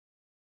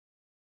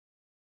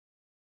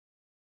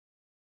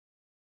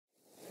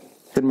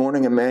Good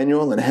morning,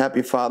 Emmanuel, and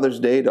happy Father's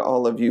Day to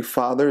all of you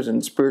fathers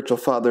and spiritual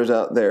fathers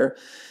out there.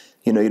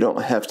 You know, you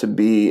don't have to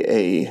be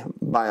a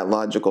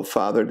biological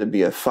father to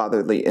be a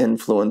fatherly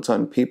influence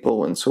on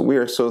people, and so we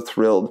are so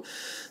thrilled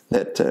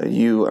that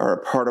you are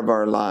a part of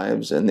our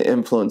lives and the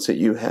influence that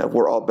you have.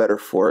 We're all better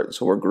for it,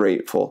 so we're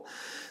grateful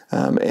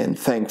and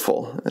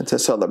thankful to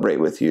celebrate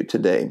with you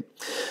today.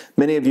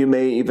 Many of you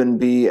may even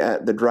be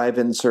at the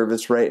drive-in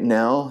service right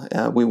now.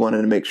 We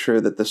wanted to make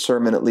sure that the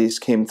sermon at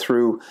least came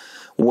through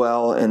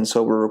well, and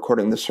so we're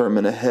recording the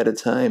sermon ahead of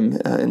time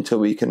until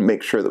we can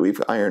make sure that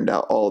we've ironed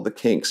out all of the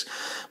kinks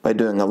by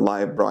doing a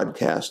live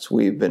broadcast.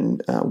 We've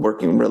been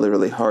working really,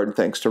 really hard,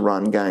 thanks to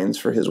Ron Gines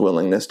for his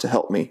willingness to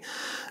help me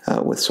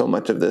with so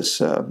much of this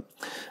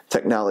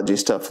technology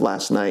stuff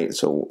last night.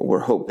 So we're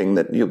hoping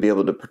that you'll be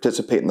able to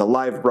participate in the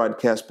live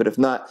broadcast, but if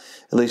not,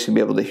 at least you'll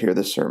be able to hear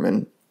the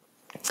sermon.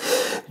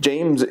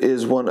 James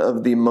is one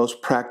of the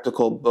most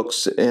practical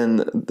books in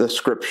the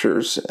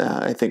Scriptures.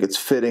 I think it's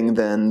fitting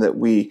then that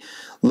we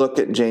look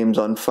at James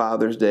on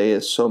Father's Day,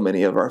 as so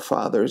many of our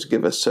fathers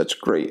give us such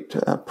great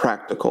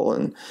practical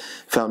and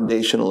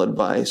foundational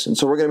advice. And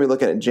so we're going to be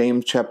looking at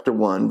James chapter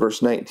 1,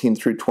 verse 19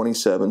 through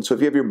 27. So if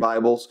you have your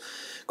Bibles,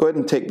 go ahead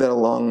and take that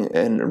along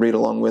and read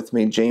along with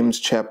me. James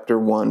chapter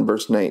 1,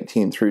 verse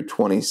 19 through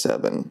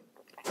 27.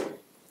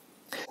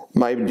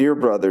 My dear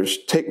brothers,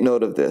 take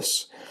note of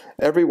this.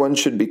 Everyone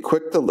should be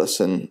quick to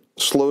listen,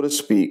 slow to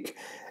speak,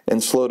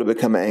 and slow to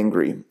become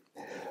angry.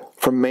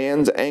 For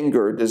man's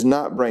anger does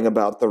not bring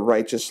about the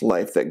righteous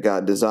life that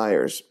God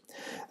desires.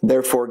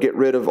 Therefore, get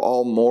rid of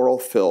all moral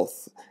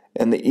filth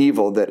and the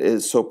evil that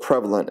is so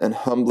prevalent, and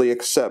humbly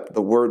accept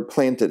the word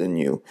planted in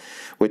you,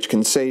 which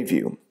can save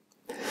you.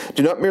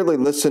 Do not merely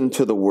listen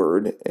to the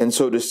word and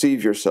so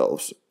deceive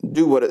yourselves.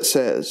 Do what it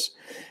says.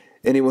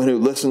 Anyone who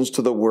listens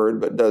to the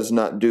word but does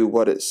not do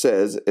what it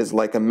says is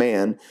like a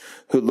man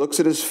who looks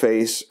at his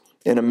face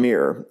in a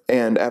mirror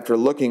and, after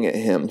looking at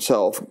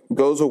himself,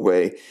 goes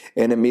away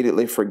and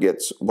immediately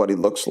forgets what he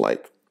looks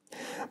like.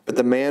 But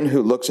the man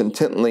who looks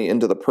intently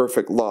into the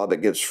perfect law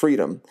that gives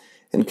freedom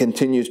and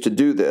continues to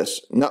do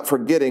this, not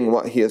forgetting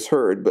what he has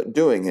heard but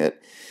doing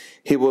it,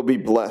 he will be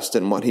blessed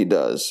in what he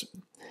does.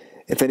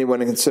 If anyone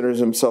considers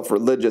himself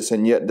religious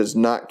and yet does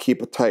not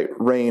keep a tight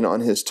rein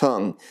on his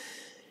tongue,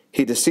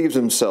 he deceives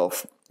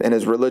himself, and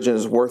his religion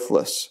is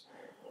worthless.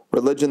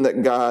 Religion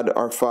that God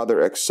our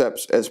Father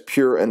accepts as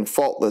pure and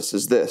faultless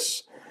is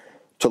this: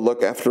 to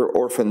look after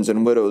orphans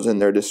and widows in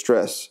their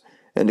distress,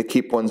 and to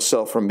keep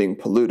oneself from being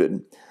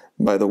polluted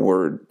by the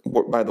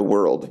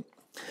world.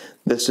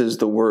 This is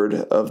the word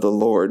of the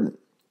Lord.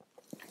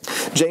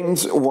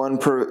 James 1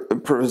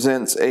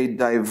 presents a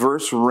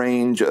diverse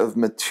range of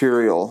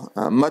material,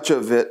 much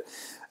of it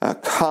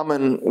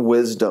common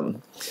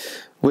wisdom,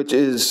 which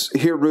is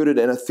here rooted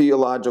in a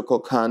theological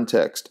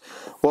context.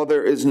 While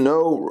there is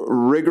no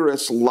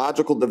rigorous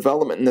logical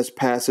development in this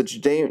passage,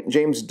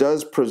 James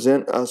does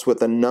present us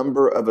with a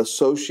number of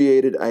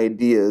associated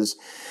ideas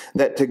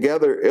that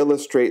together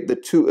illustrate the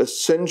two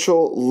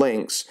essential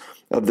links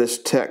of this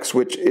text,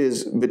 which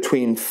is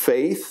between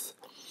faith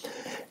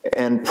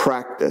and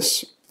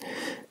practice.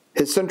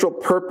 His central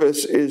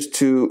purpose is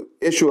to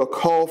issue a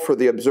call for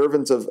the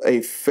observance of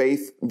a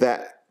faith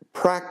that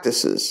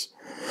practices,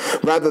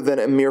 rather than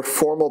a mere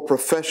formal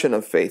profession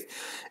of faith.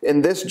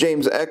 In this,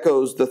 James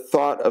echoes the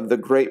thought of the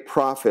great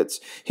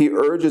prophets. He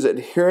urges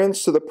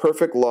adherence to the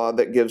perfect law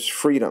that gives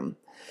freedom,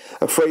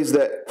 a phrase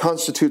that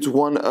constitutes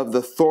one of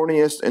the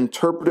thorniest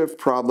interpretive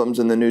problems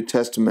in the New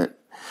Testament.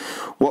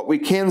 What we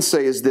can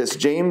say is this: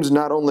 James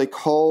not only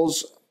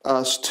calls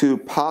us to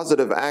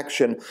positive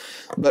action,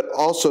 but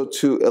also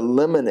to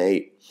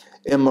eliminate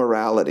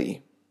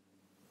immorality.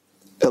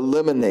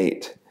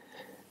 Eliminate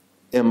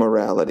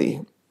immorality.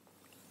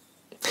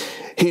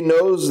 He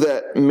knows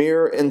that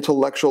mere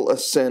intellectual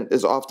assent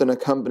is often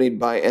accompanied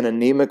by an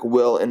anemic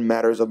will in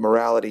matters of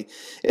morality.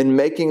 In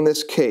making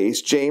this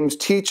case, James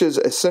teaches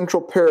a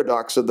central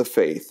paradox of the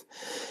faith.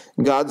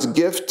 God's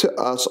gift to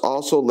us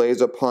also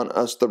lays upon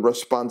us the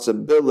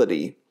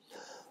responsibility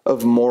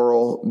of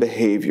moral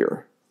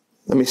behavior.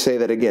 Let me say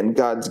that again.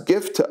 God's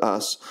gift to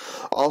us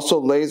also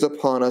lays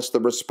upon us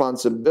the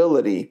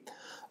responsibility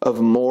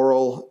of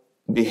moral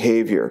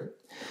behavior.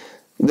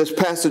 This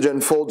passage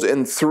unfolds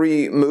in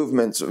three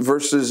movements.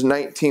 Verses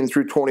 19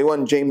 through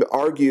 21, James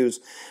argues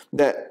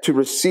that to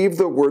receive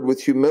the word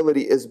with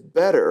humility is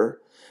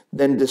better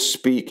than to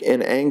speak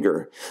in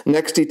anger.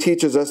 Next, he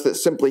teaches us that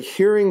simply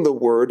hearing the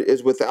word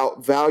is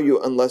without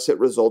value unless it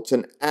results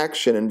in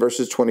action in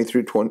verses 20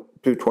 through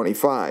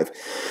 25.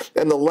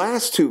 And the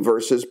last two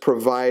verses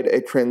provide a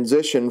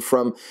transition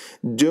from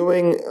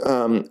doing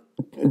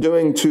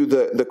to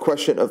the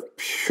question of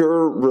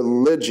pure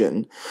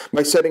religion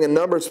by setting a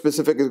number of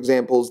specific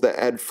examples that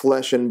add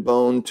flesh and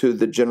bone to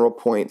the general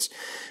points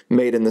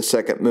made in the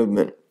second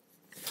movement.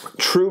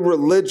 True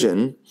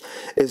religion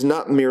is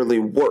not merely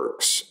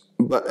works,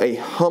 but a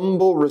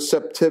humble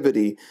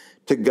receptivity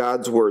to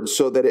God's word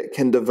so that it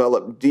can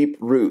develop deep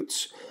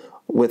roots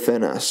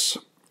within us,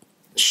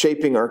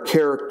 shaping our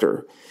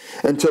character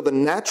until the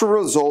natural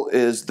result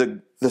is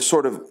the the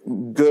sort of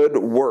good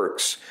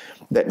works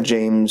that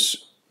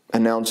James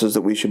announces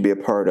that we should be a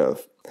part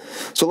of.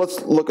 So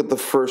let's look at the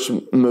first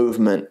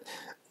movement.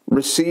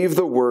 Receive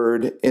the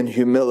word in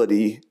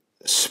humility,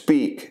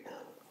 speak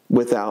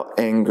without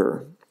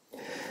anger.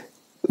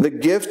 The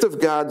gift of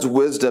God's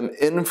wisdom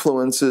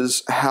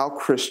influences how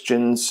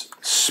Christians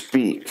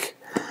speak.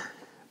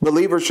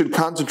 Believers should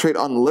concentrate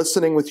on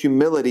listening with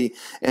humility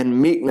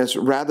and meekness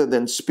rather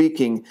than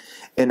speaking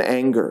in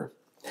anger.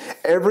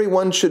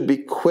 Everyone should be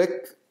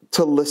quick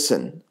to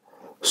listen,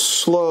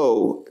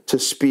 slow to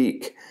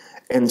speak,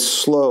 and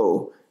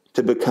slow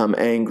to become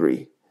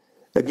angry.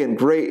 Again,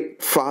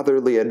 great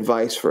fatherly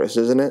advice for us,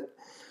 isn't it?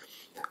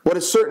 What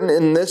is certain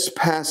in this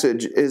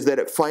passage is that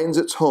it finds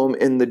its home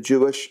in the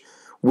Jewish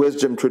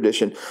wisdom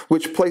tradition,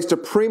 which placed a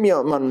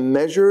premium on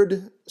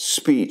measured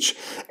speech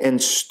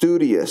and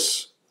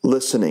studious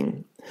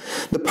listening.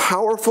 The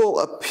powerful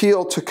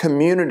appeal to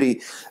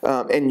community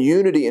and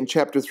unity in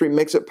chapter 3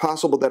 makes it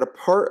possible that a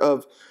part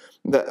of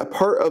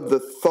the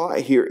thought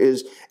here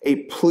is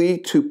a plea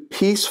to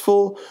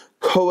peaceful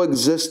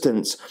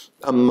coexistence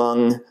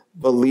among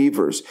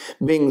believers,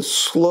 being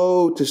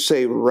slow to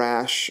say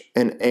rash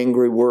and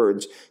angry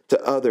words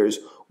to others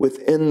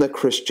within the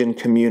Christian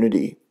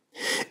community.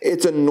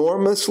 It's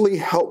enormously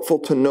helpful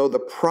to know the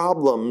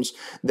problems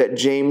that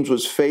James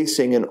was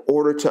facing in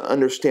order to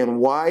understand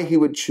why he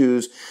would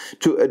choose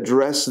to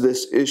address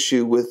this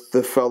issue with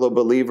the fellow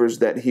believers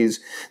that he's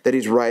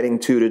writing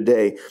to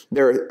today.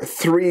 There are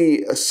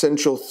three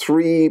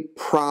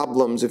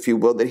problems, if you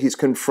will, that he's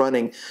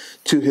confronting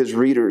to his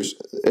readers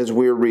as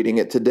we're reading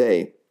it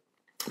today.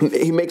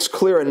 He makes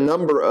clear a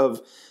number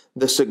of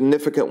the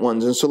significant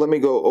ones, and so let me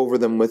go over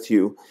them with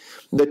you.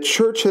 The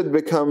church had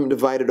become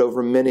divided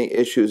over many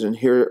issues, and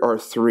here are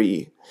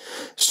three.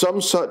 Some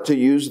sought to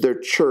use the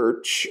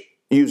church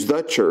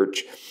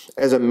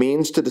as a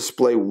means to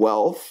display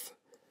wealth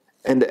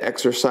and to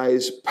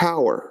exercise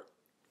power.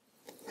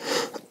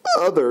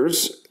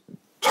 Others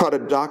taught a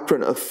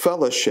doctrine of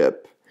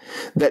fellowship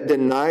that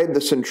denied the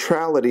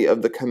centrality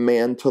of the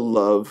command to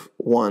love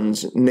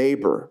one's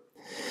neighbor.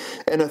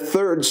 And a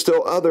third,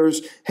 still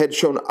others, had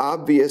shown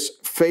obvious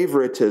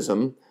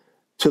favoritism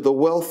to the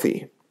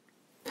wealthy.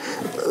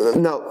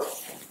 Now,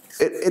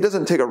 it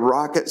doesn't take a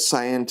rocket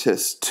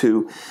scientist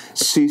to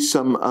see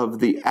some of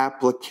the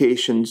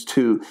applications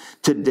to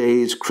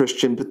today's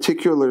Christian,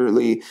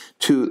 particularly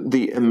to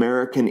the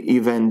American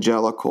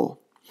evangelical.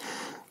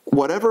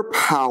 Whatever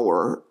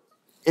power,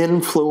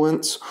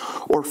 influence,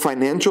 or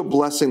financial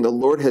blessing the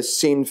Lord has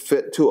seen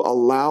fit to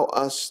allow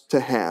us to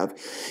have,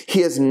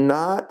 He has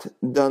not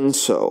done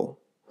so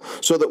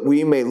that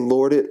we may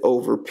lord it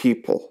over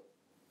people,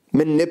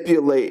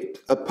 manipulate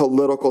a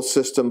political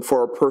system for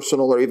our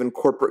personal or even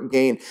corporate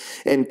gain,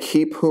 and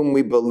keep whom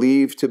we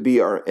believe to be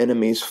our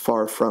enemies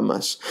far from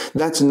us.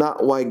 That's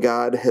not why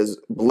God has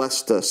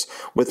blessed us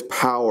with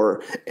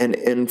power and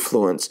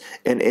influence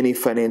and any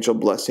financial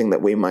blessing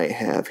that we might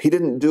have. He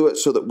didn't do it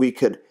so that we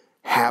could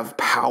have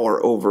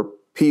power over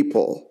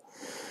people.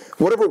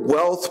 Whatever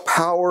wealth,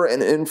 power,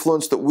 and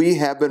influence that we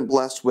have been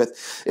blessed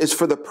with is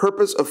for the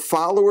purpose of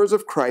followers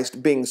of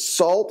Christ being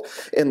salt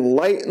and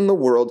light in the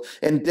world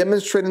and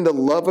demonstrating the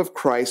love of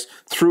Christ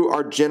through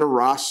our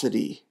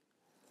generosity.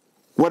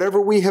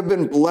 Whatever we have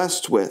been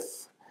blessed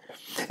with,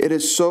 it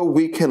is so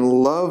we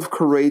can love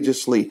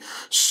courageously,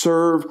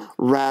 serve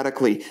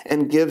radically,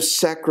 and give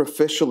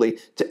sacrificially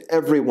to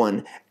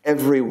everyone,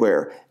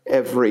 everywhere,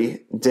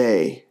 every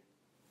day.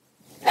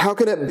 How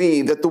can it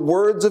be that the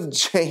words of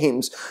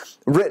James,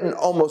 written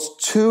almost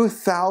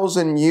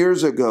 2,000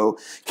 years ago,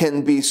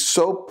 can be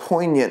so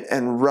poignant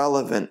and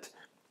relevant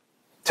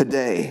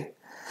today?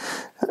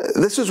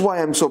 This is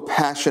why I'm so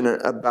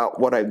passionate about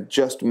what I've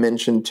just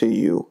mentioned to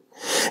you.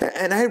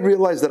 And I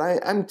realize that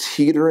I'm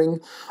teetering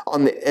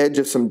on the edge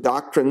of some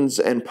doctrines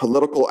and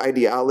political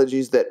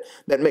ideologies that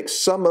make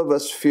some of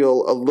us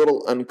feel a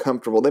little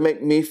uncomfortable. They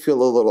make me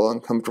feel a little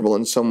uncomfortable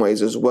in some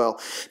ways as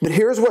well. But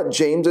here's what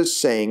James is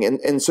saying,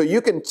 and so you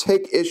can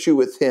take issue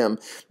with him,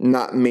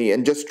 not me,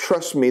 and just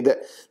trust me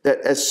that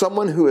as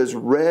someone who has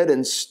read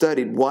and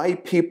studied why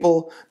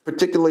people,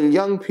 particularly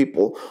young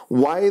people,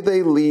 why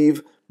they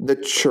leave the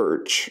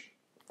church,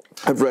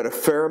 I've read a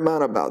fair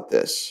amount about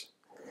this.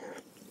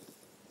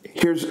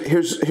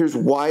 Here's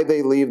why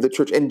they leave the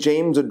church. And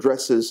James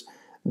addresses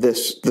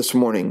this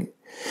morning.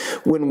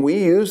 When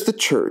we use the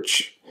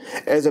church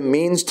as a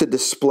means to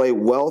display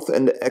wealth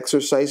and to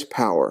exercise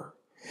power,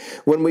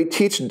 when we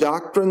teach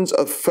doctrines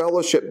of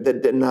fellowship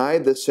that deny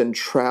the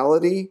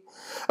centrality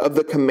of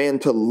the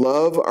command to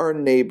love our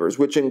neighbors,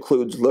 which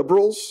includes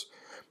liberals,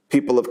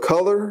 people of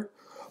color,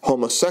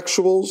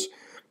 homosexuals,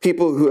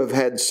 people who have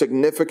had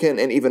significant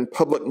and even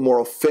public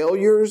moral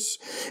failures,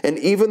 and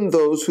even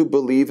those who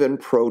believe in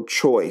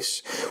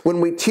pro-choice.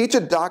 When we teach a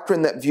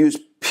doctrine that views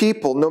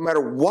people, no matter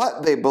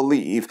what they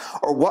believe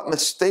or what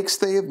mistakes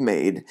they have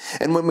made,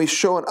 and when we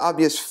show an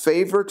obvious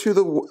favor to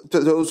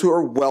those who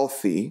are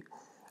wealthy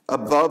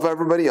above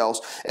everybody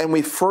else, and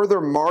we further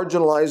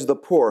marginalize the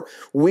poor,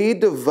 we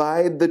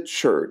divide the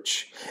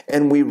church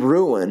and we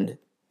ruin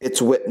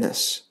its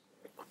witness.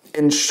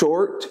 In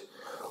short,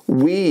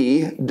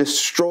 we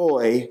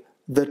destroy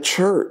the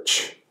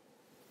church.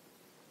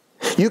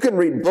 You can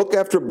read book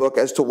after book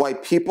as to why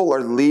people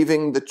are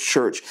leaving the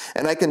church.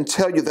 And I can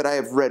tell you that I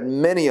have read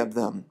many of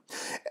them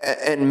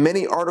and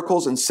many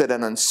articles and sat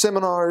in on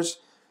seminars.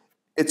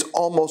 It's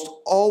almost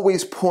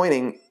always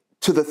pointing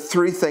to the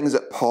three things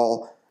that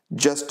Paul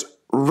just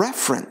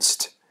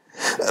referenced.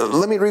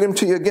 Let me read them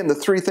to you again, the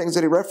three things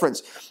that he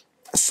referenced.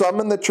 Some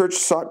in the church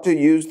sought to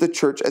use the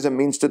church as a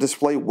means to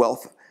display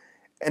wealth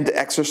and to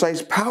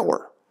exercise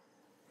power.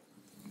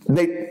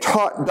 They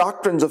taught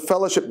doctrines of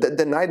fellowship that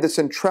denied the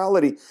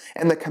centrality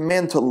and the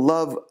command to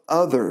love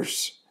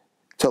others,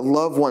 to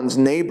love one's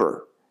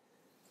neighbor,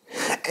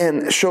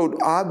 and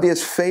showed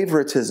obvious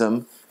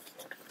favoritism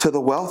to the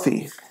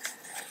wealthy.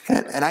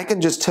 And I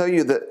can just tell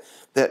you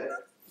that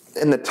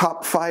in the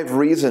top 5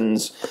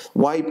 reasons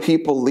why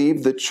people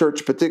leave the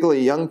church,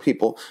 particularly young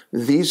people,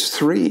 these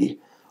 3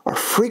 are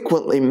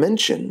frequently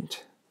mentioned.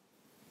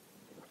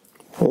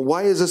 Well,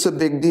 why is this a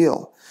big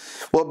deal?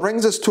 Well, it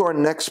brings us to our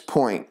next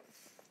point.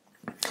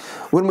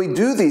 When we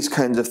do these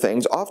kinds of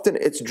things, often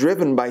it's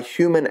driven by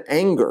human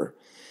anger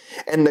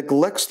and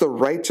neglects the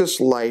righteous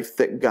life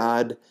that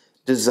God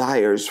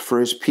desires for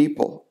his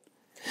people.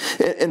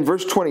 In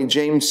verse 20,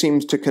 James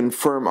seems to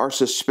confirm our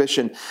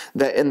suspicion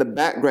that in the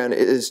background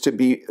is to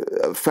be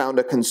found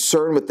a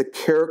concern with the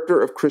character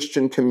of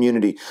Christian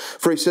community.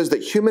 For he says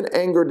that human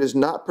anger does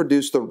not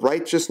produce the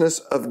righteousness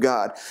of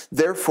God.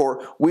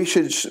 Therefore, we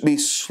should be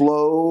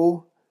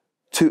slow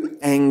to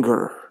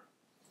anger.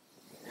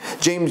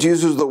 James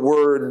uses the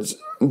word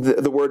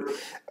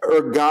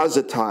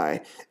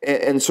ergazetai,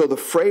 and so the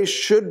phrase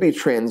should be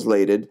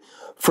translated,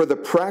 for the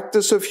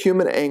practice of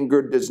human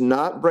anger does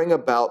not bring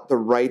about the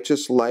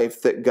righteous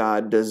life that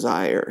God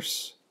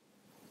desires.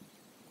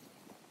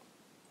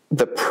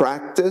 The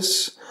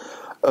practice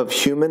of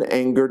human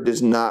anger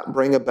does not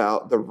bring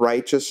about the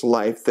righteous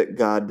life that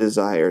God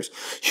desires.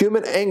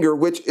 Human anger,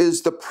 which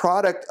is the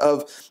product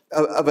of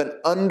an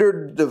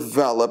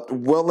underdeveloped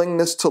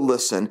willingness to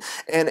listen,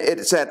 and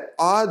it's at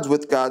odds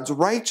with God's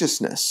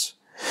righteousness.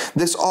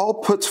 This all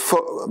puts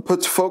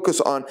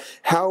focus on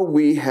how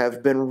we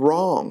have been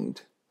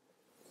wronged.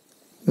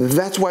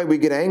 That's why we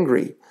get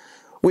angry.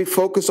 We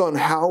focus on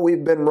how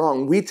we've been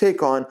wrong. We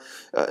take on,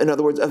 in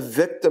other words, a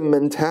victim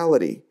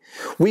mentality.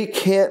 We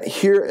can't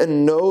hear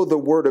and know the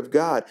Word of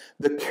God,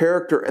 the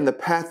character and the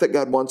path that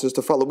God wants us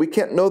to follow. We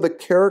can't know the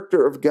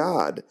character of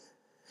God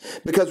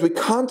because we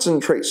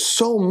concentrate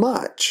so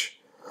much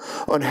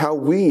on how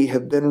we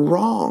have been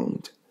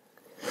wronged.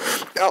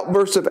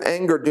 Outbursts of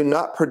anger do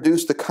not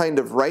produce the kind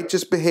of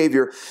righteous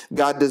behavior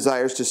God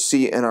desires to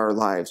see in our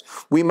lives.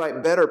 We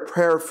might better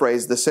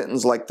paraphrase the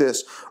sentence like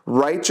this: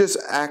 righteous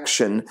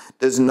action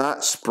does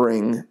not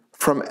spring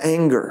from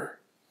anger.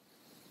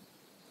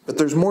 But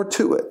there's more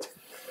to it.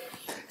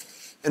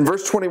 In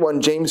verse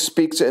 21, James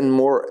speaks in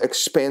more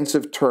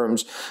expansive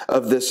terms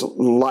of this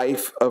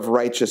life of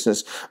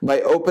righteousness by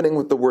opening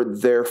with the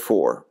word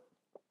therefore.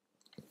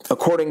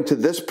 According to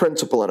this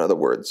principle, in other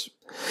words,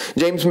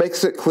 James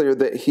makes it clear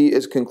that he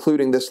is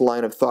concluding this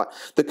line of thought.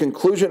 The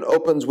conclusion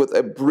opens with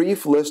a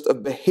brief list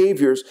of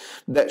behaviors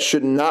that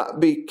should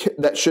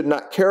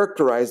not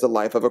characterize the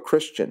life of a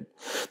Christian.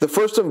 The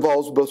first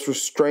involves both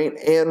restraint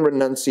and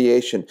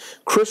renunciation.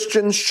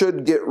 Christians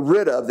should get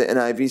rid of, the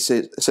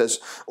NIV says,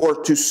 or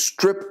to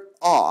strip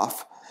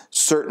off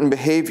certain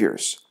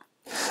behaviors.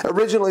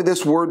 Originally,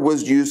 this word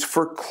was used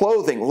for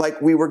clothing,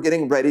 like we were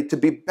getting ready to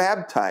be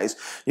baptized.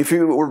 If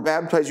you were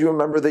baptized, you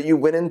remember that you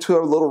went into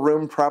a little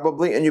room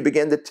probably, and you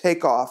began to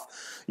take off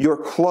your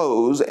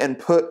clothes and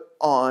put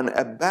on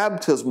a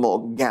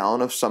baptismal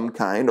gown of some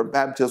kind or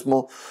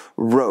baptismal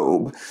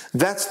robe.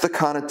 That's the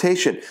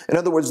connotation. In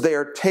other words, they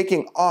are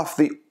taking off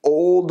the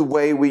old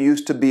way we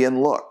used to be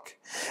and look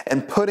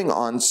and putting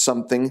on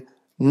something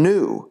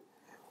new.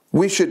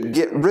 We should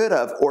get rid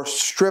of or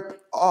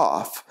strip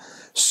off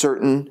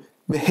certain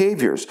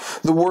behaviors.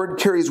 The word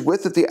carries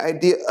with it the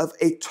idea of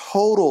a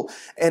total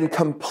and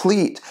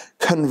complete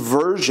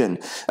conversion,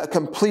 a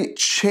complete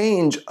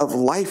change of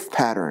life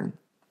pattern.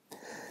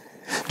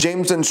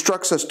 James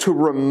instructs us to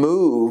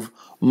remove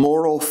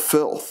moral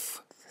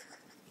filth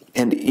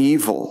and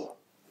evil,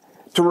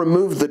 to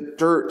remove the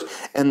dirt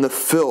and the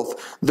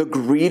filth, the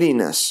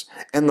greediness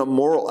and the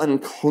moral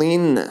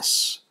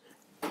uncleanness.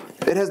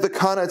 It has the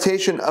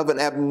connotation of an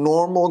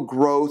abnormal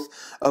growth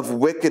of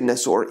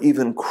wickedness or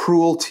even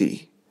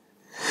cruelty.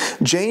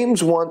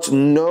 James wants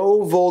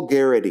no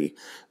vulgarity,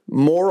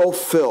 moral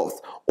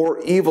filth,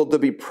 or evil to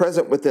be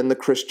present within the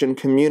Christian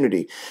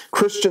community.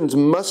 Christians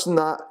must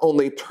not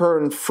only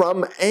turn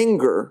from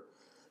anger,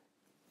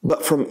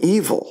 but from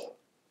evil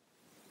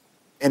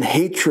and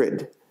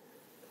hatred.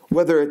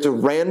 Whether it's a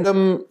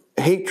random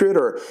hatred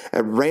or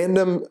a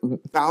random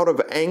bout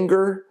of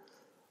anger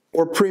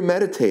or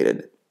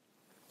premeditated,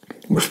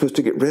 we're supposed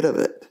to get rid of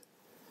it.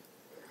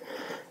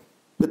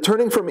 But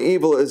turning from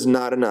evil is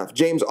not enough.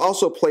 James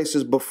also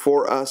places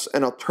before us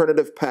an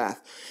alternative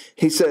path.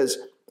 He says,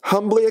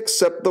 humbly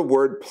accept the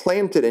word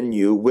planted in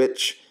you,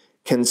 which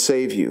can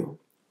save you.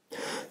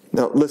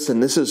 Now listen,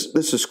 this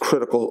is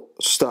critical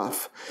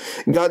stuff.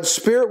 God's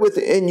Spirit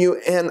within you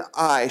and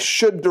I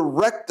should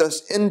direct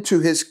us into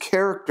His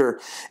character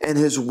and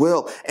His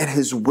will and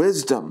His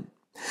wisdom.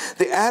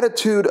 The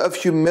attitude of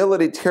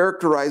humility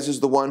characterizes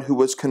the one who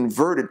was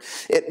converted.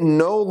 It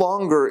no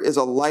longer is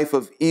a life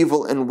of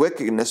evil and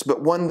wickedness,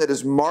 but one that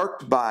is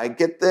marked by,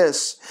 get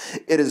this,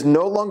 it is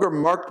no longer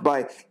marked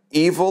by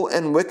evil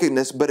and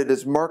wickedness, but it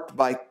is marked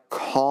by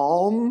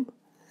calm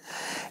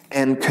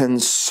and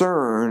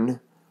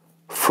concern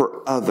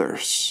for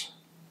others.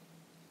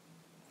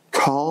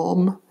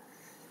 Calm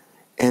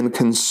and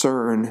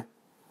concern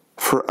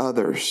for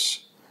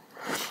others.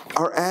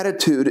 Our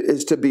attitude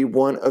is to be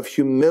one of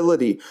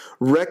humility,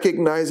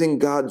 recognizing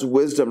God's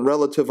wisdom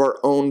relative to our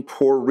own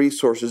poor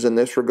resources in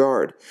this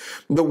regard.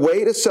 The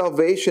way to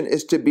salvation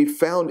is to be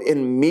found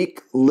in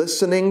meek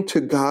listening to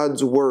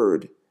God's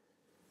word.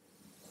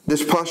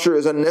 This posture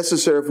is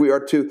unnecessary if we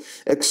are to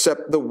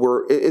accept the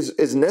word,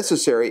 is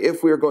necessary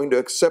if we are going to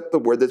accept the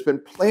word that's been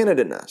planted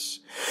in us.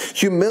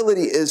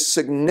 Humility is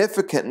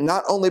significant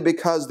not only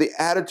because the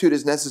attitude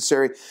is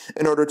necessary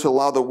in order to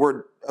allow the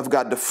word of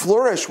God to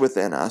flourish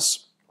within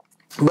us,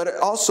 but it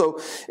also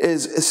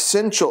is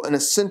an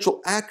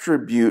essential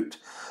attribute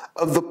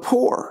of the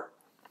poor,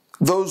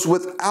 those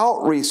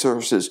without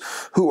resources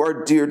who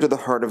are dear to the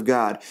heart of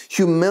God.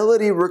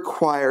 Humility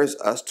requires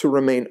us to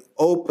remain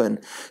open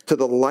to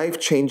the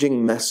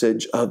life-changing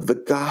message of the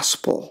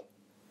gospel.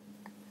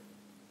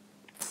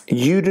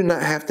 You do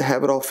not have to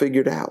have it all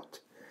figured out.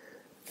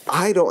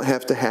 I don't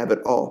have to have it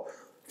all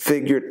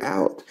figured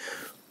out.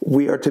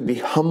 We are to be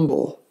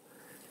humble,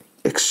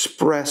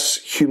 express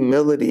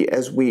humility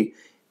as we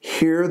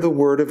hear the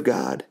word of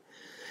God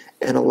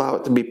and allow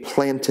it to be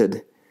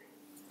planted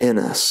in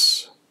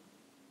us.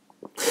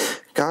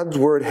 God's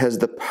word has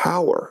the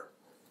power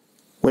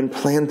when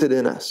planted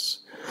in us.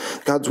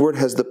 God's word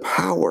has the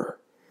power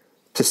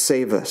to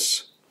save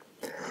us.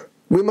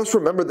 We must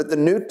remember that the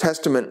New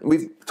Testament,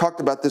 we've talked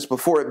about this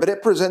before, but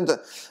it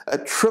presents a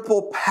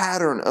triple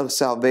pattern of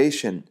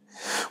salvation.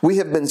 We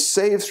have been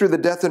saved through the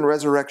death and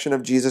resurrection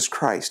of Jesus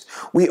Christ.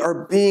 We are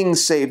being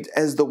saved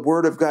as the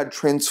Word of God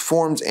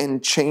transforms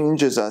and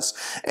changes us.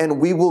 And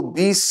we will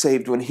be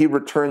saved when He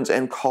returns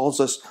and calls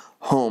us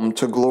home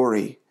to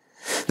glory.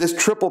 This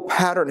triple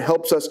pattern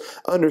helps us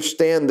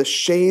understand the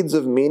shades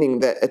of meaning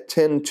that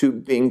attend to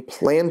being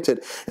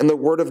planted and the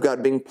Word of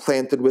God being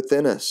planted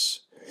within us.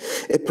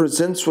 It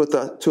presents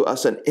to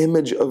us an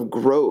image of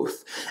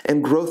growth,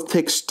 and growth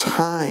takes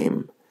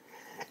time.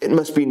 It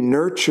must be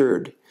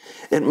nurtured.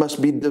 It must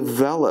be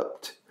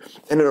developed.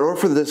 And in order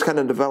for this kind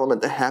of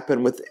development to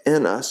happen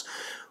within us,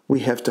 we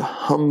have to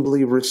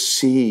humbly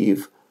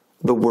receive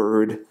the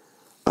Word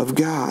of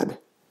God,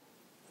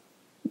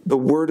 the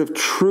Word of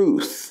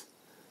truth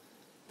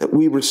that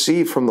we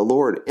receive from the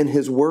Lord in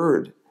His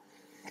Word,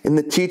 in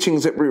the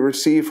teachings that we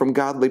receive from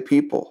godly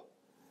people,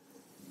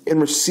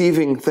 in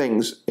receiving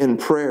things in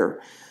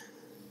prayer.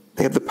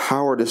 They have the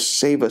power to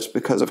save us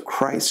because of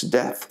Christ's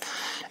death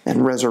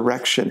and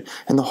resurrection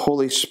and the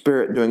Holy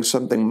Spirit doing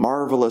something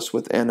marvelous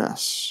within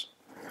us.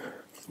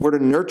 We're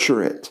to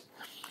nurture it,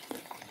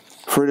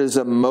 for it is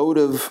a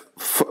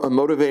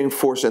motivating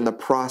force in the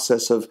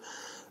process of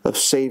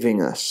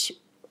saving us.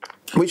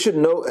 We should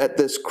note at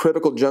this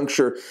critical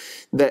juncture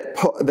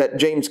that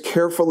James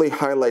carefully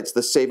highlights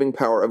the saving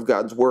power of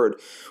God's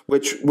Word,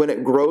 which, when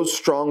it grows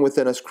strong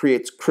within us,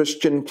 creates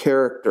Christian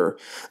character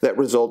that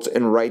results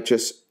in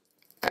righteous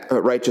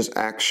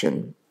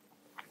action.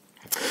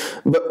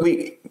 But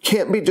we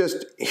can't be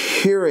just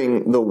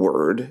hearing the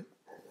Word,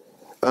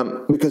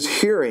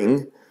 because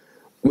hearing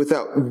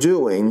without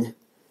doing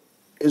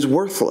is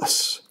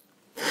worthless.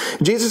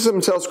 Jesus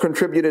himself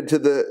contributed to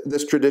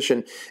this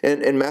tradition.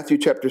 In Matthew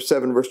chapter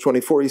 7, verse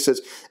 24, he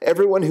says,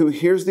 "Everyone who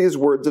hears these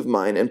words of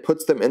mine and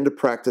puts them into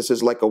practice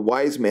is like a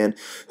wise man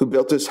who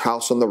built his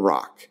house on the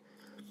rock."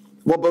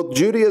 While both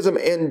Judaism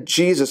and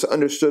Jesus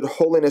understood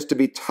holiness to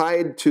be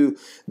tied to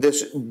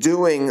this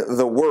doing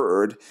the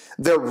word,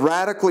 they're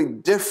radically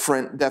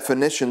different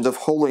definitions of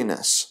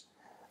holiness.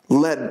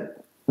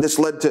 This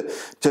led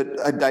to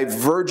a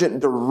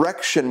divergent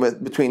direction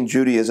between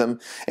Judaism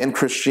and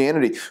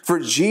Christianity. For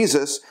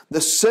Jesus,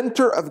 the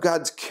center of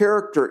God's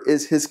character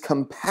is His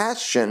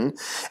compassion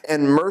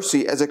and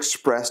mercy as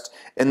expressed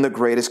in the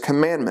greatest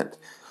commandment.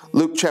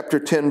 Luke chapter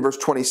 10, verse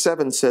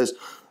 27 says,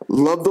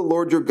 "Love the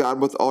Lord your God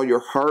with all your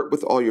heart,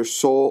 with all your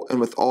soul, and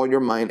with all your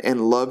mind,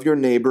 and love your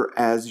neighbor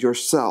as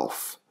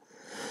yourself."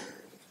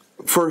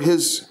 For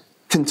His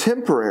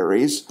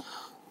contemporaries,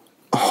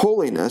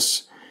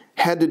 holiness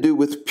had to do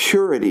with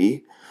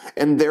purity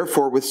and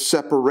therefore with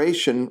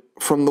separation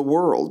from the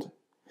world.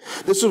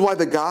 This is why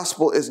the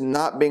gospel is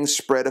not being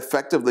spread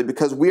effectively,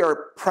 because we are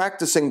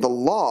practicing the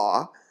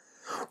law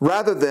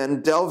rather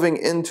than delving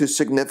into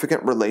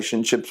significant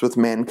relationships with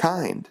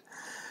mankind.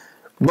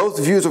 Both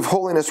views of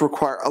holiness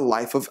require a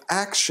life of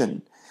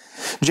action.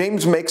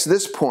 James makes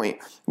this point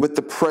with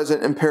the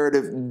present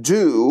imperative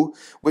do,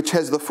 which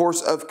has the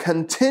force of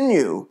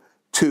continue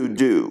to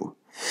do.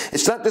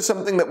 It's not just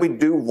something that we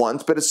do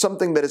once, but it's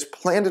something that is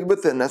planted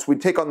within us. We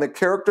take on the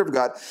character of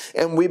God,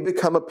 and we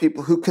become a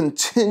people who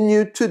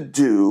continue to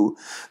do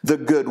the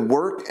good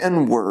work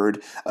and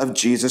word of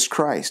Jesus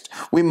Christ.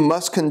 We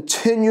must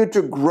continue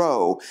to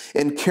grow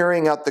in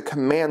carrying out the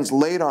commands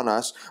laid on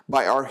us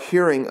by our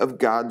hearing of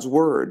God's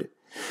word.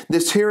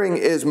 This hearing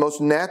is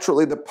most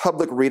naturally the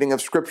public reading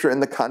of Scripture in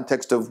the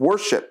context of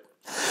worship.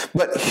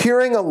 But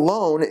hearing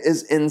alone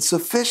is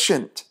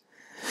insufficient.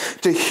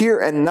 To hear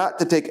and not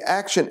to take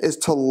action is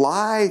to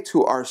lie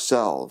to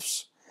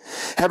ourselves.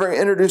 Having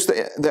introduced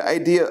the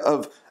idea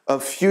of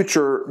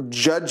future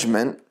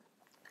judgment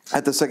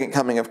at the second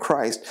coming of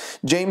Christ,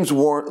 James'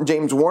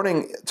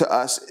 warning to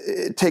us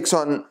takes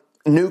on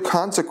new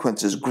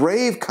consequences,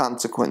 grave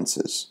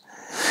consequences.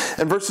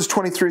 In verses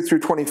 23 through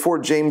 24,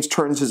 James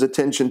turns his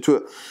attention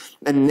to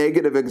a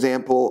negative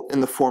example in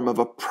the form of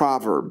a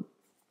proverb.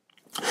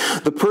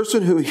 The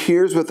person who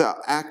hears without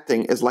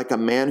acting is like a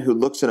man who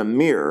looks in a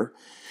mirror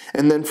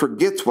and then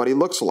forgets what he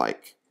looks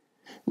like.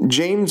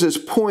 James's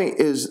point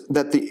is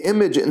that the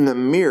image in the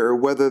mirror,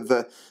 whether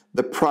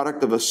the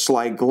product of a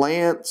sly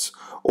glance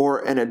or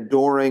an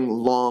adoring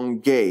long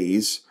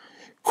gaze,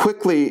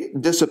 quickly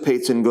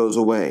dissipates and goes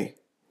away.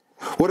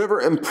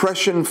 Whatever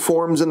impression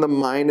forms in the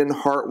mind and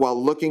heart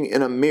while looking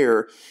in a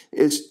mirror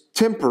is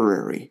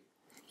temporary.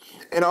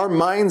 In our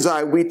mind's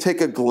eye, we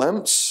take a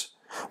glimpse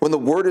when the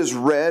word is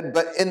read,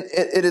 but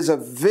it is a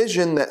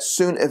vision that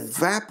soon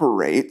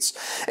evaporates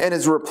and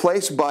is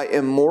replaced by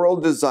immoral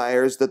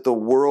desires that the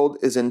world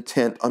is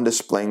intent on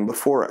displaying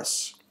before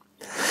us.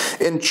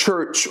 In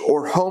church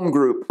or home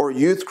group or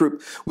youth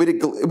group, we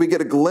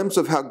get a glimpse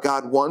of how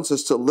God wants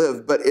us to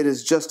live, but it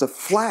is just a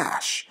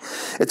flash.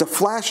 It's a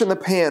flash in the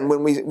pan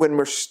when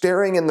we're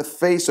staring in the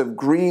face of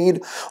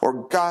greed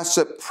or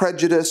gossip,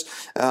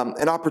 prejudice,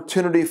 an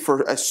opportunity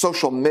for a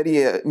social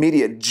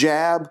media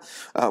jab,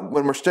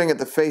 when we're staring at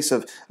the face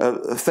of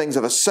things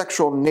of a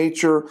sexual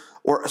nature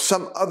or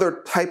some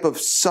other type of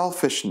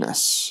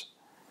selfishness.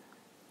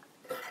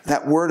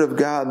 That word of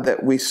God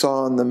that we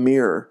saw in the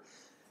mirror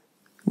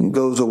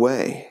goes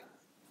away.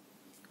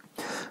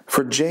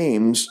 For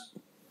James,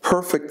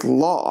 perfect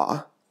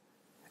law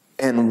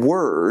and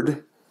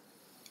word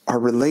are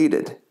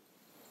related.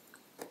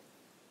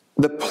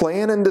 The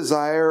plan and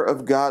desire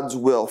of God's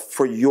will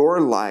for your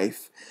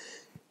life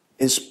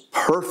is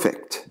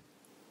perfect.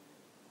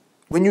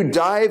 When you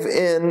dive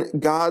in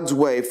God's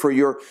way for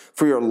your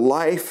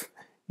life,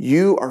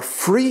 you are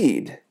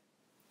freed.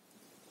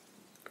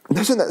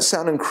 Doesn't that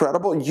sound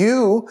incredible?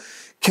 You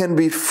can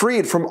be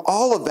freed from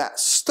all of that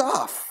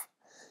stuff.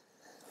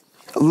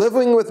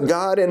 Living with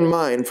God in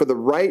mind for the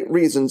right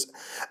reasons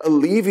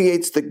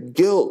alleviates the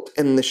guilt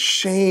and the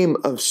shame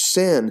of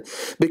sin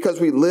because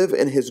we live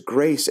in His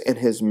grace and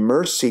His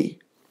mercy.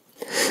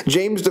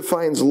 James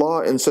defines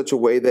law in such a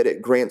way that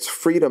it grants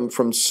freedom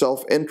from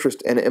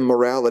self-interest and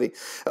immorality,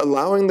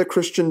 allowing the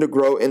Christian to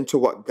grow into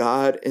what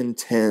God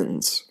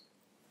intends.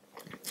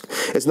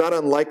 It's not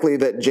unlikely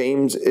that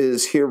James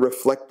is here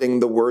reflecting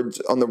the words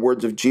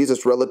of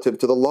Jesus relative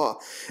to the law.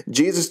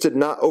 Jesus did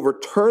not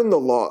overturn the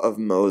law of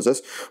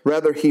Moses.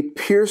 Rather, He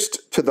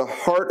pierced to the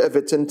heart of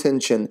its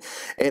intention,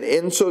 and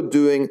in so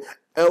doing,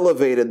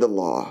 elevated the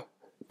law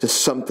to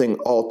something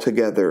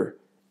altogether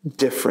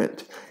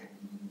different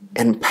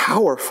and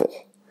powerful.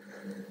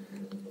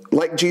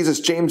 Like Jesus,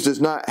 James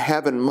does not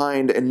have in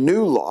mind a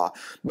new law,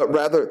 but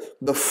rather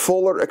the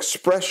fuller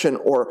expression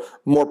or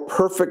more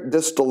perfect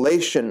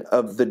distillation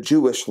of the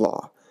Jewish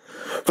law.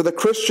 For the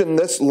Christian,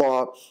 this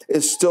law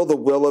is still the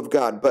will of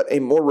God, but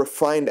a more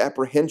refined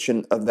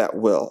apprehension of that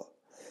will.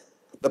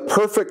 The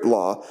perfect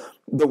law,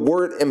 the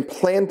word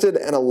implanted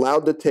and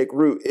allowed to take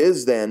root,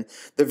 is then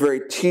the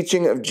very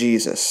teaching of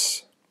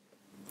Jesus.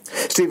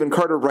 Stephen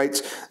Carter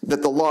writes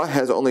that the law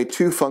has only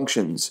two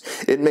functions.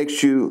 It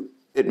makes you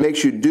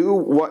do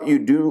what you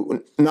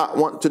do not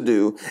want to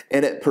do,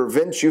 and it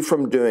prevents you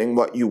from doing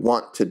what you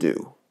want to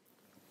do.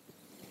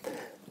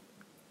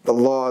 The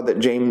law that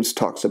James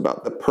talks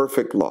about, the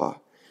perfect law,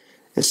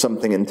 is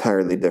something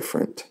entirely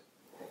different.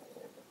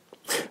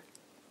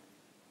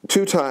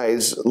 Two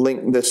ties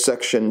link this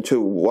section to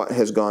what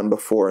has gone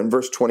before. And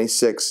verse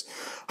 26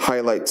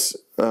 highlights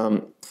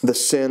the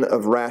sin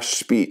of rash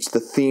speech, the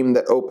theme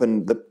that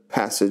opened the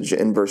passage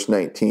in verse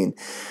 19.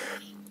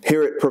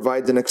 Here it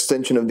provides an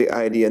extension of the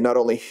idea, not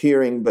only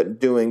hearing but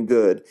doing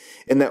good,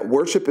 in that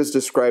worship is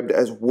described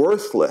as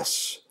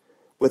worthless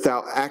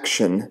without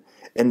action,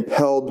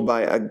 impelled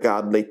by a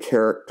godly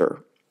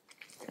character.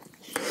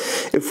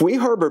 If we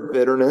harbor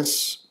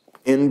bitterness,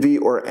 envy,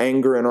 or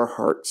anger in our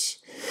hearts,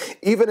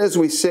 even as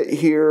we sit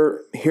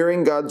here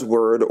hearing God's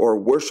word or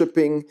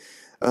worshiping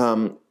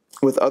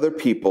with other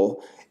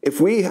people, if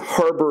we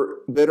harbor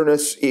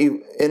bitterness,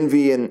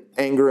 envy, and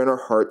anger in our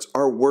hearts,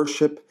 our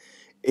worship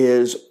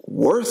is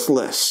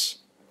worthless.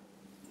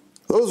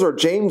 Those are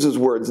James's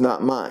words,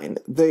 not mine.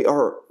 They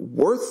are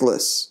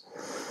worthless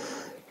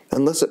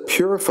unless it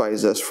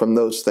purifies us from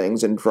those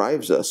things and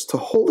drives us to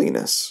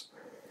holiness.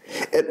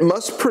 It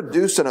must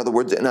produce, in other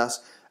words, in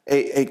us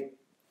a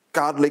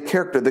godly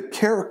character, the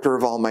character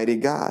of Almighty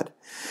God.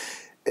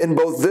 In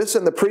both this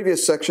and the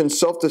previous section,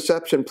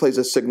 self-deception plays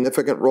a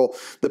significant role.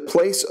 The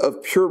place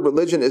of pure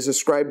religion is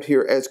described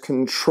here as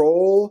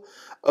control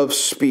of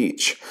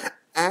speech,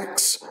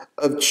 acts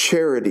of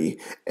charity,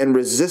 and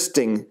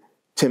resisting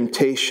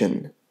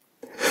temptation.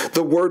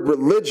 The word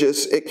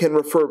religious, it can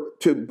refer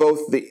to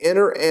both the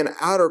inner and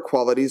outer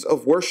qualities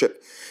of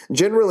worship.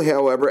 Generally,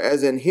 however,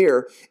 as in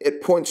here,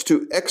 it points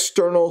to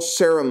external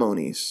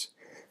ceremonies.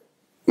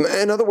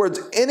 In other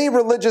words, any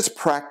religious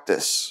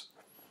practice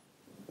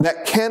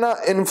that cannot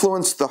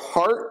influence the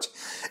heart,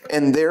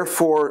 and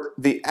therefore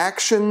the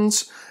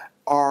actions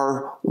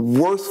are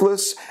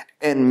worthless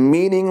and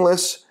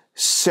meaningless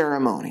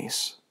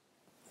ceremonies.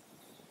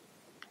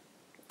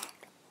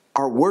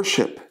 Our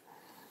worship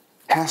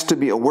has to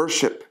be a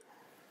worship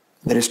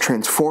that is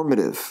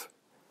transformative.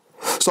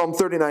 Psalm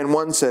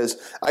 39:1 says,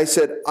 I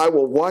said, I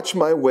will watch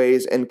my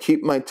ways and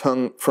keep my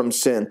tongue from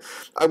sin.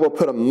 I will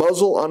put a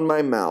muzzle on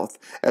my mouth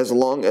as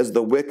long as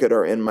the wicked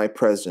are in my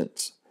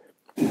presence.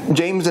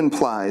 James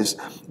implies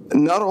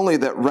not only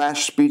that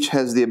rash speech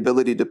has the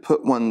ability to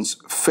put one's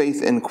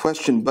faith in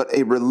question, but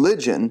a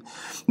religion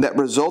that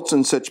results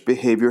in such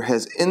behavior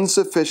has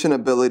insufficient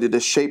ability to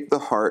shape the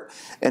heart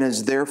and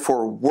is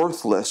therefore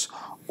worthless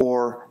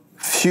or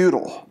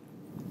futile.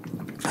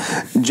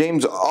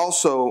 James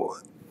also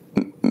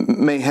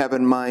may have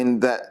in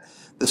mind that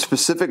the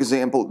specific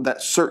example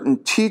that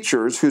certain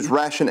teachers whose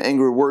rash and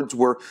angry words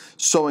were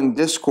sowing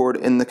discord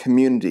in the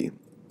community.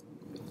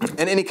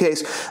 In any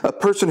case, a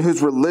person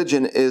whose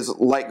religion is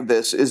like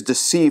this is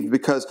deceived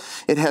because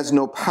it has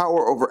no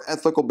power over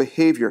ethical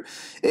behavior.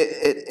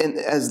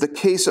 As the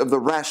case of the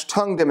rash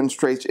tongue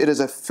demonstrates, it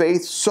is a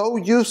faith so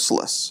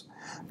useless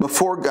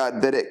before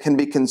God that it can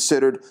be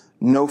considered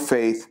no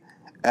faith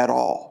at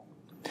all.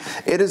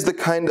 It is the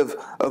kind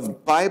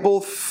of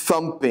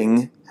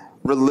Bible-thumping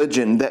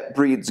religion that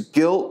breeds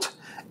guilt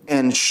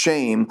and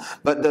shame,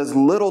 but does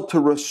little to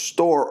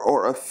restore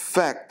or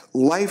affect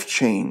life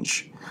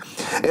change.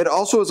 It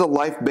also is a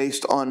life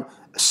based on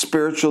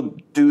spiritual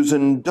do's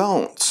and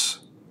don'ts.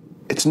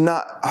 It's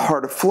not a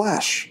heart of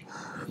flesh.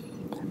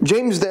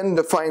 James then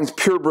defines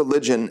pure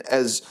religion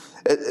as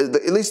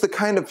at least the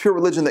kind of pure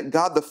religion that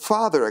God the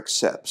Father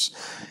accepts.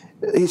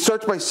 He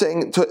starts by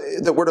saying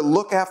that we're to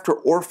look after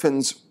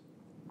orphans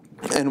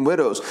and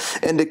widows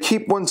and to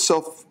keep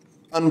oneself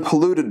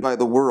unpolluted by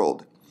the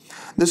world.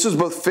 This is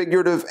both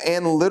figurative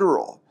and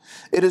literal.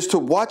 It is to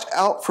watch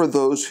out for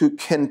those who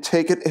can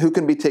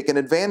be taken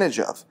advantage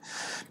of.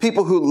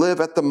 People who live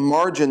at the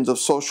margins of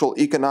social,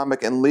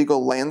 economic, and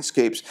legal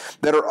landscapes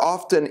that are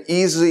often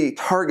easy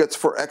targets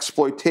for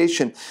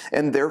exploitation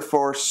and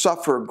therefore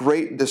suffer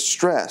great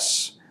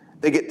distress.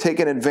 They get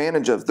taken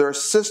advantage of. There are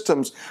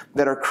systems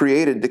that are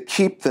created to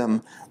keep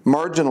them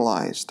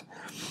marginalized.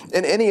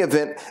 In any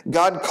event,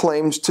 God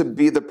claims to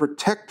be the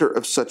protector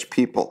of such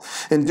people.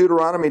 In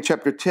Deuteronomy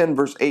chapter 10,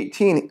 verse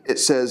 18, it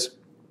says,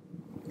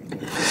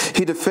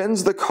 He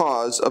defends the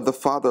cause of the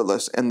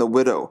fatherless and the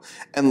widow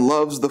and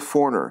loves the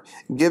foreigner,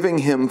 giving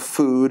him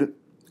food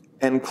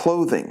and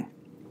clothing.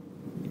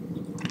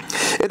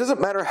 It doesn't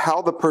matter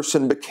how the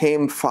person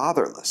became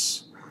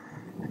fatherless.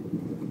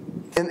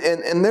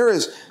 And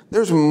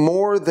there's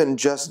more than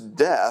just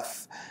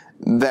death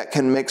that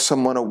can make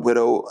someone a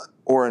widow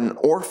or an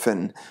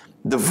orphan.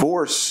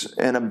 Divorce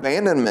and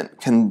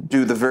abandonment can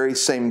do the very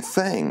same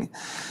thing.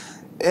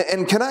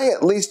 And can I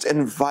at least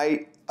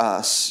invite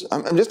us,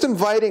 I'm just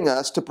inviting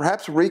us to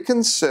perhaps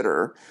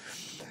reconsider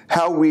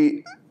how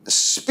we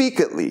speak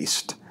at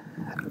least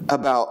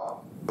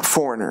about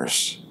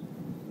foreigners,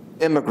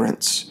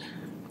 immigrants,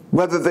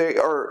 whether they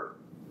are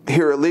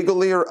here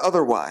illegally or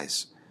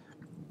otherwise.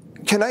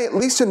 Can I at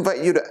least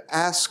invite you to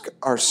ask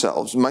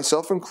ourselves,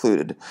 myself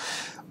included,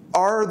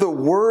 are the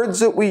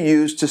words that we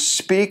use to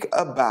speak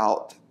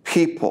about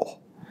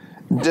people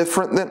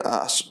different than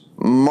us,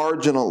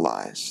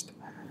 marginalized,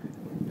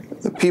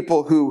 the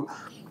people who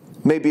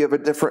may be of a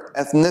different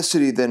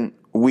ethnicity than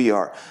we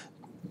are,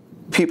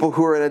 people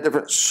who are in a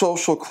different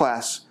social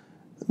class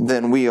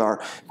than we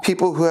are,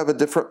 people who have a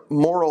different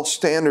moral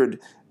standard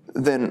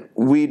than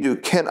we do?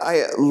 Can I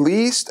at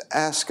least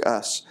ask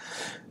us,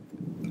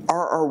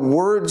 are our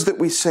words that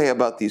we say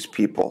about these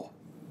people,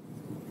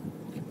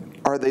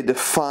 are they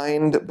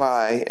defined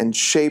by and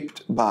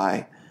shaped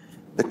by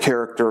the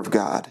character of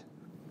God?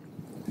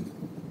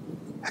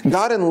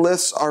 God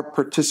enlists our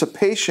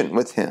participation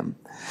with Him.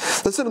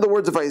 Listen to the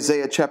words of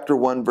Isaiah chapter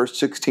 1, verse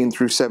 16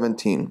 through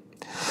 17.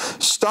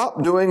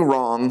 Stop doing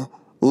wrong,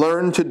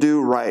 learn to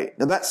do right.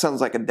 Now that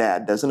sounds like a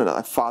dad, doesn't it?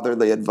 A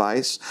fatherly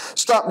advice.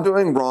 Stop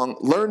doing wrong,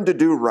 learn to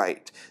do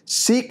right.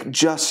 Seek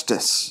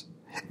justice.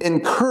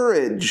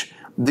 Encourage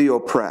the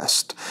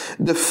oppressed.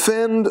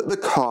 Defend the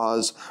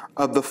cause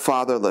of the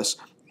fatherless.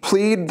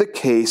 Plead the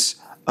case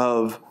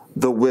of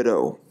the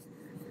widow.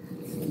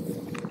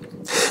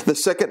 The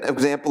second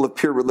example of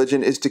pure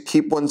religion is to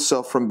keep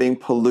oneself from being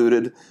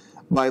polluted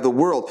by the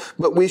world.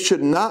 But we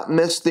should not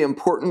miss the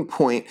important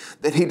point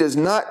that he does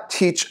not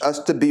teach us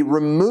to be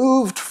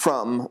removed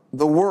from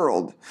the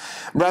world.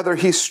 Rather,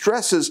 he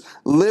stresses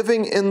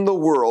living in the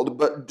world,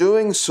 but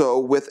doing so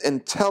with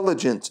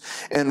intelligence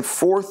and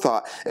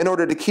forethought in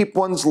order to keep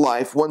one's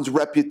life, one's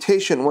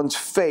reputation, one's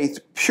faith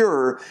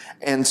pure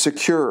and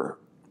secure.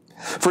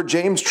 For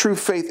James, true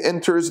faith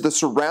enters the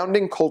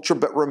surrounding culture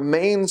but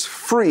remains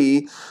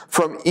free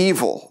from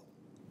evil.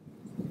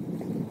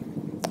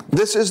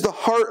 This is the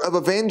heart of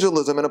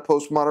evangelism in a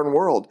postmodern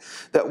world,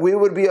 that we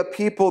would be a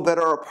people that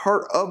are a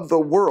part of the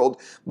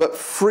world but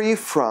free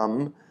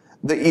from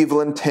the evil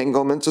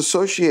entanglements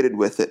associated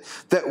with it,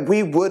 that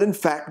we would in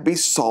fact be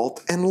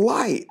salt and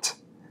light.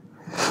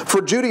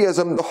 For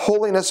Judaism, the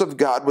holiness of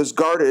God was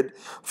guarded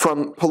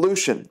from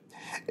pollution.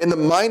 In the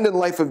mind and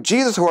life of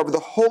Jesus, however, the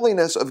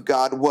holiness of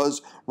God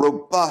was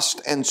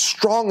robust and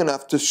strong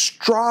enough to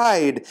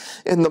stride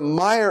in the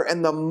mire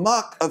and the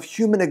muck of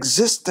human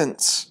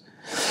existence.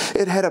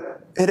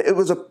 It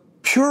was a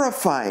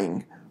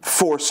purifying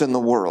force in the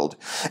world,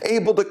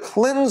 able to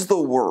cleanse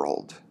the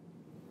world.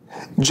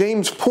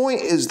 James'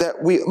 point is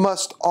that we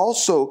must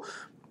also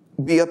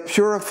be a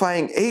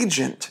purifying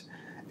agent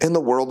in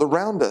the world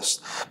around us.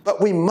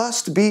 But we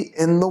must be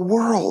in the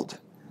world.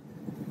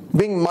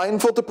 Being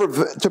mindful to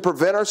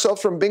prevent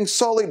ourselves from being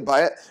sullied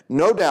by it,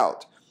 no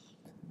doubt.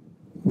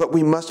 But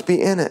we must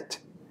be in it.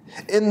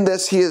 In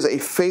this, he is a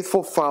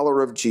faithful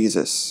follower of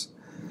Jesus.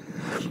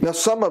 Now,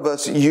 some of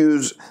us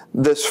use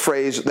this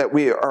phrase that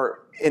we are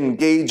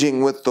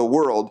engaging with the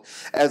world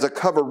as a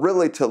cover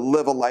really to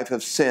live a life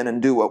of sin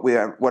and do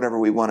whatever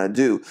we want to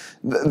do.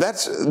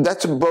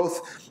 That's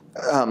both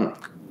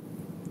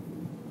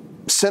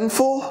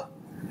sinful,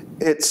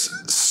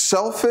 it's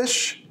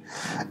selfish,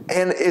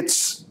 and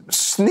it's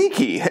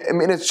sneaky. I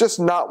mean, it's just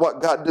not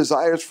what God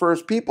desires for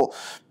his people.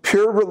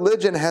 Pure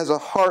religion has a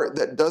heart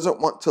that doesn't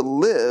want to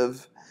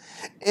live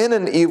in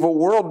an evil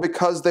world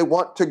because they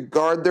want to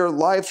guard their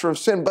lives from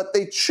sin, but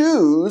they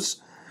choose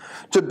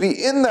to be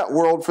in that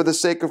world for the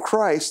sake of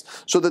Christ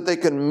so that they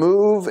can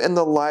move in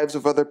the lives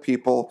of other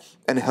people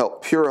and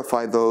help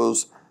purify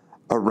those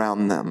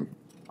around them.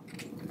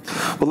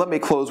 Well, let me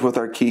close with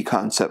our key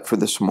concept for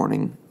this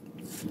morning.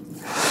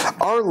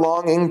 Our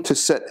longing to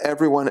set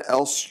everyone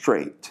else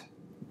straight,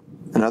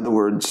 in other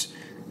words,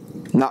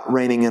 not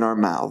reining in our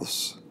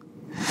mouths,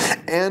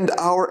 and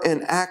our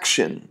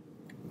inaction,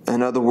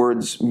 in other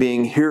words,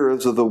 being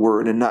hearers of the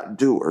word and not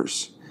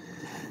doers,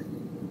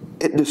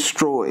 it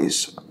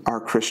destroys our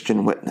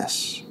Christian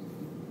witness.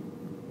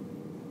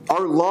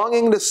 Our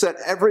longing to set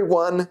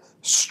everyone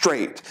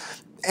straight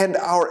and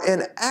our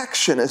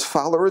inaction as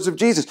followers of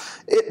Jesus,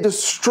 it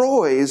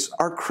destroys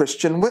our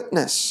Christian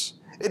witness.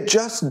 It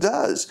just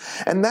does.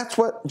 And that's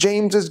what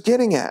James is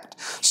getting at.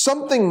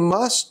 Something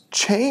must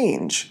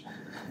change.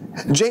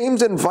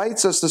 James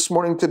invites us this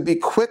morning to be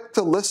quick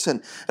to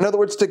listen. In other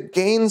words, to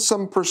gain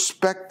some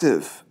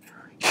perspective.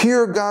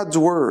 Hear God's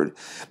word.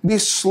 Be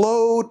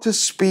slow to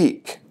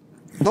speak.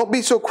 Don't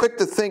be so quick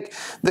to think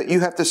that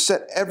you have to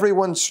set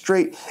everyone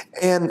straight,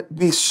 and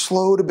be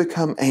slow to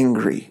become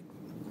angry.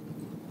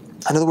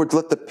 In other words,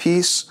 let the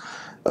peace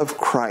of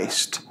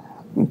Christ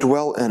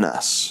dwell in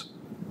us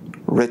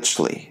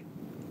richly.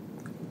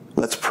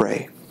 Let's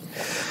pray.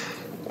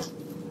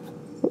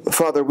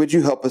 Father, would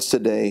you help us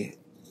today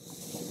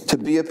to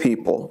be a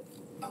people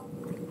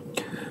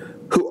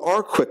who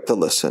are quick to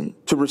listen,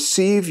 to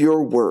receive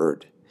your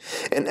word,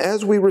 and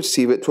as we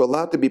receive it, to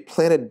allow it to be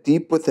planted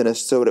deep within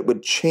us so that it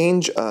would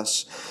change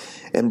us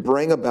and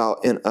bring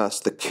about in us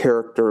the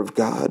character of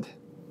God.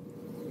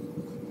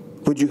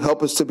 Would you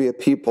help us to be a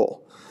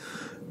people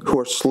who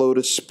are slow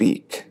to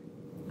speak,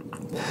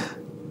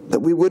 that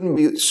we wouldn't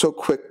be so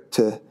quick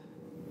to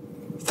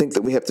think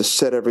that we have to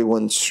set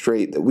everyone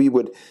straight, that we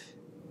would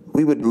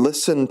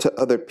listen to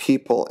other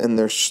people and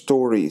their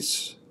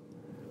stories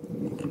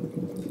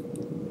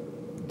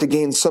to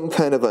gain some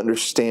kind of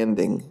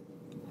understanding,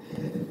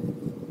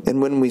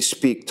 and when we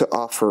speak, to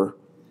offer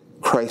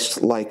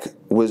Christ-like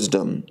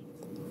wisdom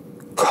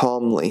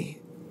calmly,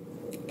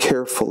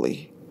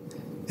 carefully,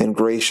 and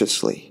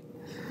graciously.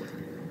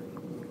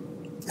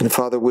 And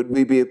Father, would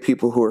we be a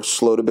people who are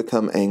slow to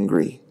become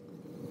angry?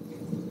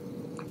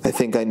 I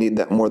think I need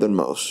that more than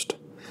most.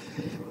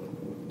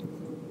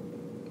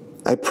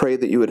 I pray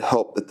that you would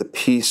help that the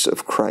peace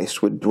of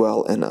Christ would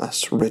dwell in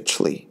us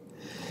richly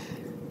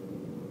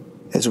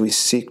as we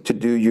seek to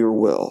do your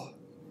will,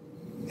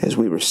 as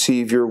we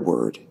receive your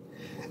word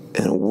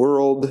in a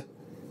world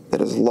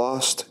that is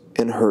lost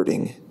and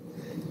hurting.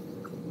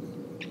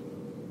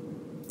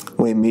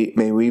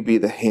 May we be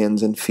the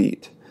hands and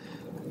feet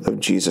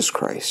of Jesus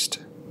Christ.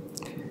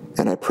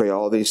 And I pray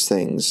all these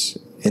things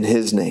in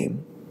his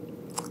name.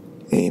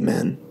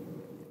 Amen.